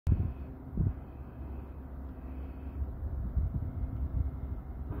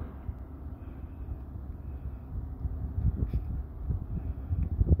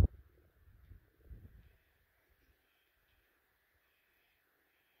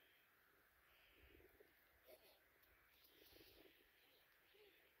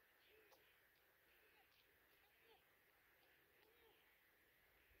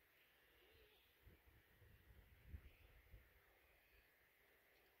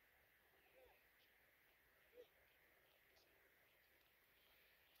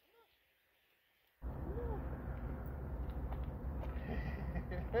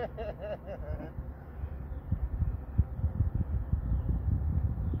What's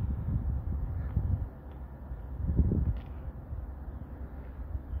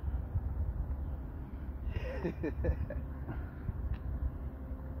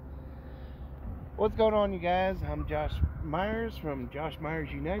going on, you guys? I'm Josh Myers from Josh Myers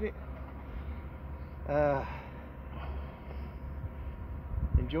United.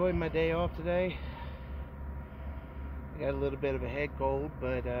 Enjoying my day off today. I got a little bit of a head cold,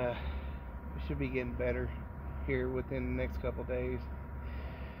 but it should be getting better here within the next couple days.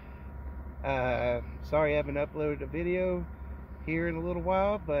 Sorry I haven't uploaded a video here in a little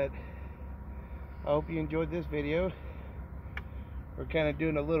while, but I hope you enjoyed this video. We're kind of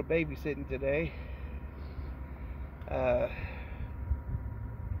doing a little babysitting today. I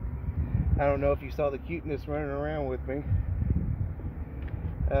don't know if you saw the cuteness running around with me.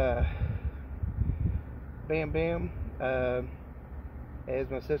 Bambam, as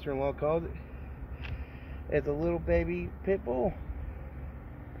my sister-in-law calls it, is a little baby pitbull.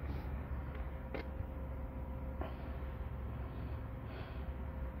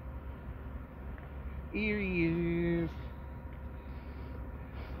 Here he is.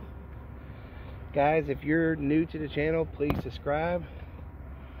 Guys, if you're new to the channel, please subscribe.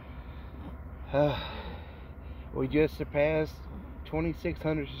 We just surpassed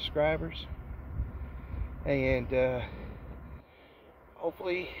 2,600 subscribers, and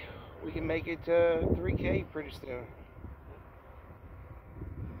hopefully we can make it to 3K pretty soon.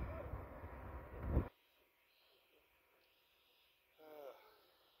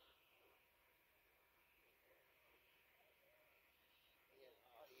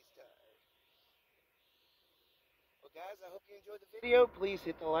 Well, guys, I hope you enjoyed the video. Please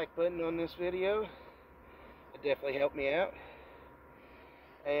hit the like button on this video. It definitely helped me out.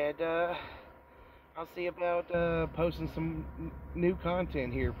 And I'll see about posting some new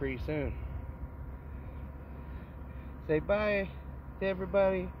content here pretty soon. Say bye to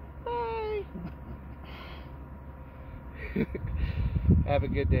everybody. Bye. Have a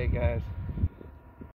good day, guys.